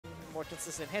more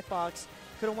consistent hitbox,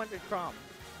 could have went with Chrom.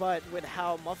 But with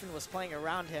how Muffin was playing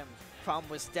around him, Chrom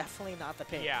was definitely not the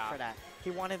pick for that. He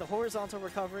wanted the horizontal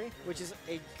recovery, which is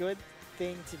a good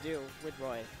thing to do with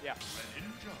Roy. Yeah.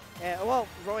 Well,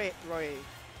 Roy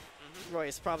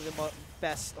is probably the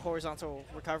best horizontal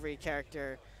recovery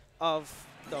character of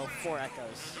the 4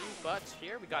 Echoes. But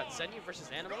here we got Zenyou versus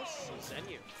Animals. So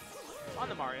Zenyou on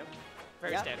the Mario.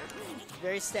 Very standard.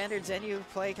 Very standard Zenyou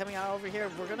play coming out over here.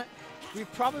 We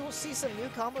probably will see some new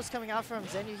combos coming out from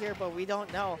Zenyou here, but we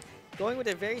don't know. Going with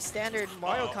a very standard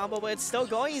Mario combo, but it's still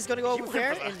going. He's going to go over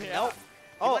there, and nope.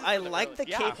 Oh, I like the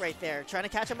cape right there. Trying to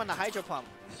catch him on the Hydro Pump.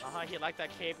 He liked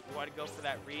that cape. We wanted to go for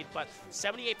that read, but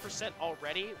 78%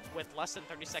 already with less than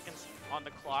 30 seconds on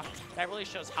the clock. That really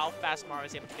shows how fast Mario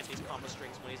is able to get these combo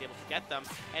strings when he's able to get them,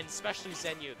 and especially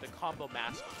Zenyou, the combo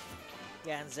master.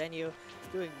 Yeah, and Zenyou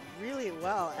doing really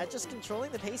well at just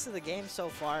controlling the pace of the game so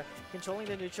far, controlling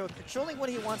the neutral, controlling what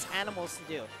he wants Animals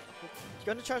to do.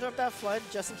 Going to charge up that Flood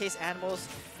just in case Animals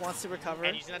wants to recover.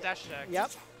 And using that dash attack.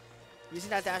 Yep. Using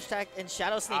that dash attack and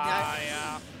Shadow Sneak.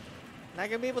 Not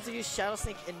going to be able to use Shadow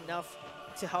Sneak enough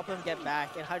to help him get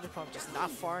back, and Hydro Pump just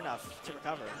not far enough to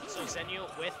recover. So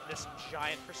Zenyou with this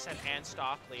giant percent and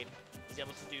stock lead, he's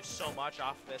able to do so much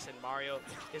off this, and Mario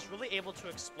is really able to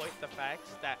exploit the fact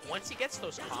that once he gets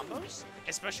those combos,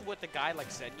 especially with a guy like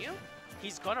Zenyou,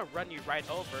 he's gonna run you right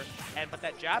over, but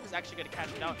that jab is actually gonna catch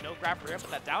him down. No grab for him,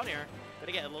 but that down air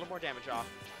gonna get a little more damage off.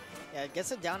 Yeah,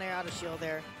 gets a down air out of shield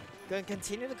there. Going to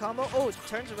continue the combo. Oh,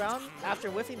 turns around after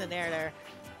whiffing the nair there,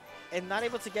 and not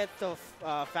able to get the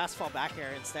fast fall back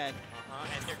air instead.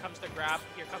 And here comes the grab.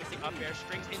 Here comes the up air.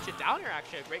 Strings into down air,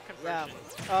 actually. A great conversion.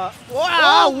 Yeah.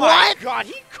 Wow, oh my god,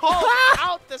 he called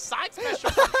out the side special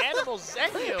from Animal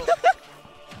Zenyou.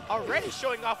 Already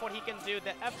showing off what he can do. The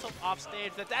F tilt off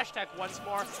stage, the dash attack once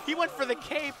more. He went for the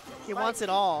cape. He wants it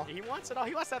all. He wants it all.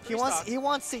 He wants that he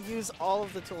wants to use all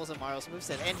of the tools of Mario's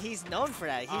moveset, and he's known for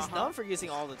that. He's known for using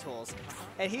all the tools.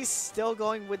 And he's still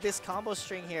going with this combo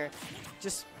string here,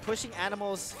 just pushing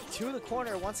Animals to the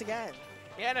corner once again.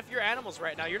 Yeah, and if you're Animals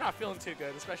right now, you're not feeling too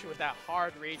good, especially with that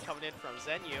hard read coming in from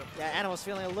Zenyou. Yeah, Animals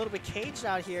feeling a little bit caged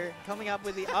out here, coming up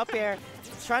with the up air,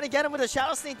 trying to get him with a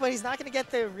Shadow Sneak, but he's not going to get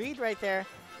the read right there.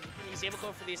 He's able to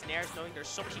go for these nairs, knowing there's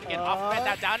so much he can get off of it.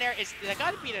 That down air, is that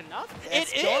got to be enough?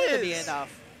 It's going to be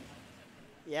enough.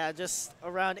 Yeah, just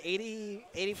around 80,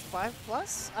 85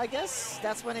 plus, I guess.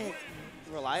 That's when it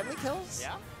reliably kills.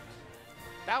 Yeah.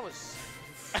 That was...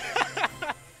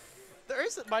 There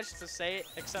isn't much to say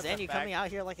except Zenyou coming out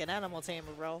here like an animal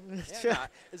tamer, bro. Yeah,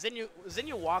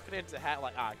 Zenyou walking into the hat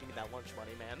like, give me that lunch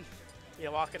money, man. Yeah,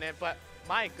 walking in. But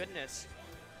my goodness,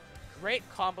 great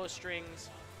combo strings,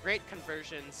 great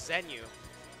conversions. Zenyou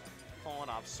pulling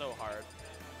off so hard.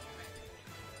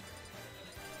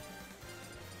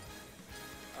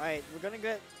 All right, we're gonna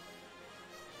get.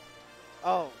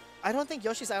 Oh, I don't think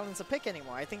Yoshi's Island's a pick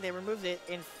anymore. I think they removed it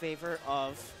in favor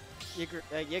of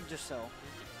Yggdrasil.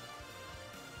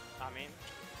 I mean,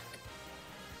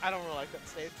 I don't really like that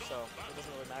stage, so it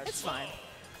doesn't really matter. It's fine.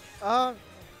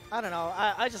 I don't know.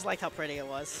 I just like how pretty it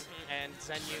was. And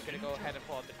Zenyou gonna go ahead and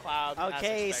pull out the cloud.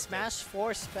 Okay, Smash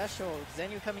 4 special.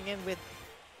 Zenyou coming in with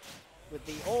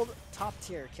the old top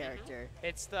tier character.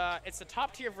 It's the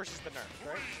top tier versus the nerf,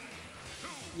 right?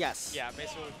 Yes. Yeah,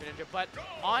 basically with Greninja. But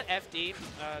on FD,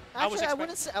 actually, I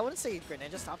wouldn't say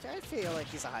Greninja's top tier. I feel like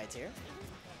he's a high tier.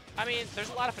 I mean, there's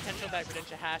a lot of potential that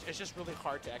Greninja has. It's just really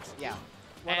hard to execute. Yeah,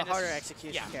 one of the harder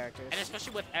execution characters. And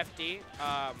especially with FD,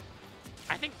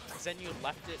 I think Zenyou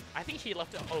left it. I think he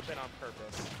left it open on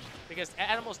purpose because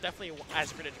Animals definitely,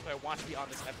 as a Greninja player, wants to be on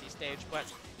this FD stage. But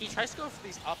he tries to go for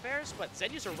these up airs, but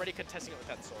Zenyou's already contesting it with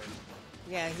that sword.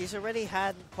 Yeah, he's already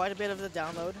had quite a bit of the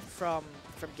download from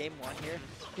game 1 here.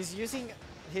 He's using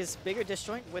his bigger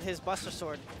disjoint with his Buster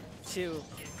Sword to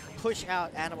push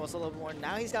out Animals a little more.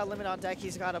 Now he's got limit on deck.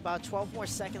 He's got about 12 more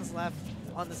seconds left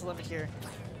on this limit here.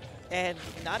 And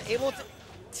not able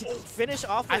to finish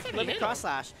off with limit cross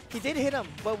slash. He did hit him,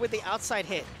 but with the outside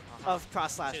hit of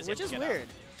cross slash, which is weird.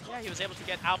 Yeah, he was able to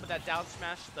get out with that down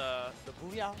smash, the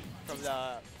Booyah from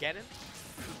the Ganon.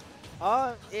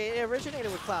 It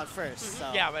originated with Cloud first.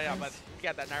 So. Yeah, but he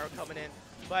got that Nairo coming in.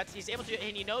 But he's able to,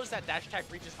 and he knows that dash attack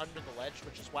reaches under the ledge,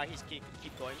 which is why he's keep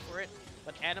going for it.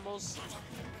 But Animals,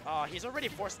 he's already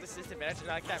forced this disadvantage, and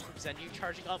I like that from Zenyou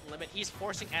charging up limit. He's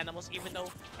forcing Animals, even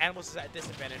though Animals is at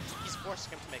disadvantage. He's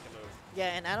forcing him to make a move.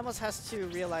 Yeah, and Animals has to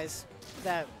realize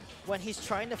that when he's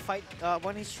trying to fight,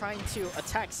 when he's trying to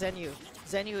attack Zenyou,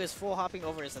 Zenyou is full hopping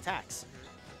over his attacks.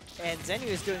 And Zenyou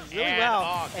is doing really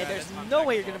well, and there's no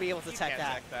way you're going to be able to attack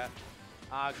that.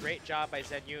 Great job by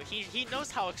Zenyou. He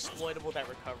knows how exploitable that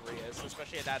recovery is,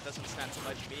 especially if that doesn't snap too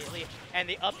much immediately. And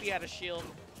the up B out of shield,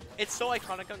 it's so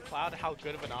iconic on Cloud how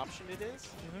good of an option it is.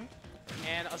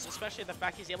 And especially the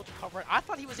fact he's able to cover it. I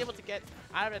thought he was able to get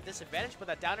out of a disadvantage, but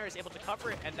that down air is able to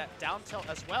cover it, and that down tilt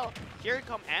as well. Here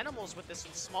come Animals with this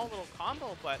small little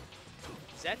combo, but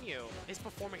Zenyou is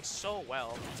performing so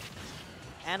well.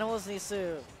 Animals needs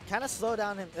to kind of slow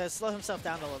himself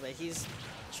down a little bit. He's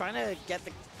trying to get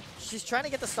the she's trying to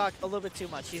get the stock a little bit too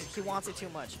much. He wants it too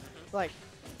much. Like,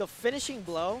 the finishing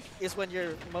blow is when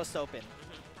you're most open.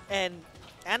 And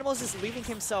Animals is leaving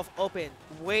himself open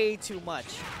way too much.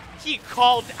 He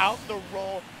called out the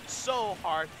roll so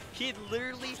hard. He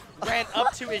literally ran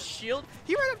up to his shield.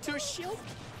 He ran up to his shield,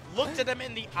 looked at him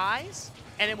in the eyes,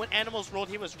 and then when Animals rolled,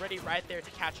 he was ready right there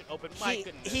to catch it open. My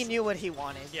goodness. He knew what he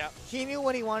wanted. Yeah. He knew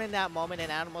what he wanted in that moment,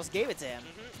 and Animals gave it to him.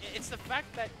 It's the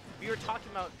fact that we were talking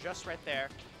about just right there,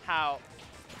 how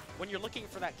when you're looking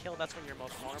for that kill, that's when you're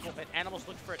most vulnerable. But Animals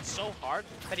looked for it so hard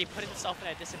that he put himself in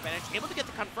a disadvantage. Able to get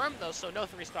the confirm, though, so no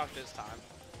 3-stock this time.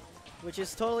 Which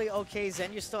is totally okay.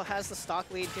 Zenyou still has the stock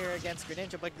lead here against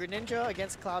Greninja, but Greninja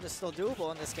against Cloud is still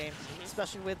doable in this game,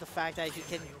 especially with the fact that he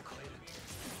can...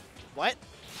 What?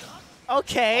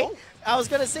 Okay. Oh. I was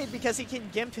going to say because he can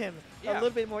gimp him a Yeah. little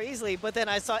bit more easily, but then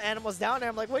I saw Animals down there.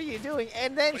 I'm like, what are you doing?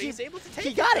 And then But he's able to take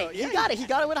he got though. it. Yeah, He got it. He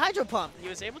got it with Hydro Pump. He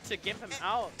was able to gimp him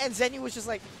out. And Zenyou was just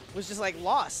like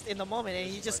lost in the moment, and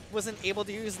he just wasn't able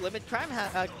to use limit climb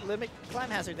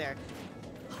hazard there.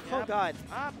 Yeah, Oh God.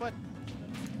 But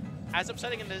as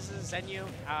upsetting as this is, Zenyou,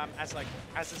 as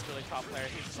this really top player,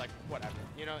 he's just like, whatever.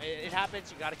 You know, it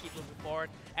happens. You got to keep moving forward.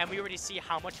 And we already see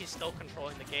how much he's still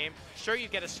controlling the game. Sure, you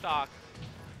get a stock,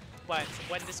 but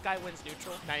when this guy wins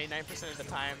neutral 99% of the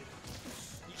time,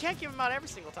 you can't give him out every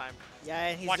single time. Yeah,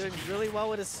 and he's Watch doing it. really well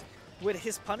with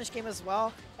his punish game as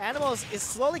well. Animals is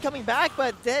slowly coming back,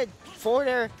 but dead forward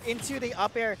air into the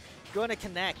up air, going to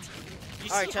connect.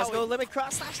 All right, Chess, go limit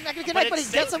cross slash, not going to connect, but he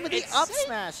it's gets safe. him with the It's up safe.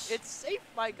 smash. It's safe,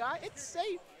 my guy. It's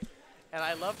safe. And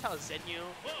I loved how Zenyou,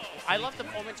 I loved the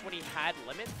moments when he had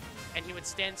limit and he would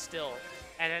stand still.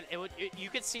 And then you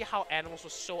could see how Animals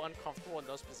was so uncomfortable in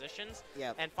those positions.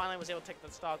 Yep. And finally was able to take the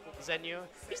stock with Zenyou.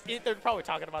 They're probably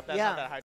talking about that. Yeah. Not that high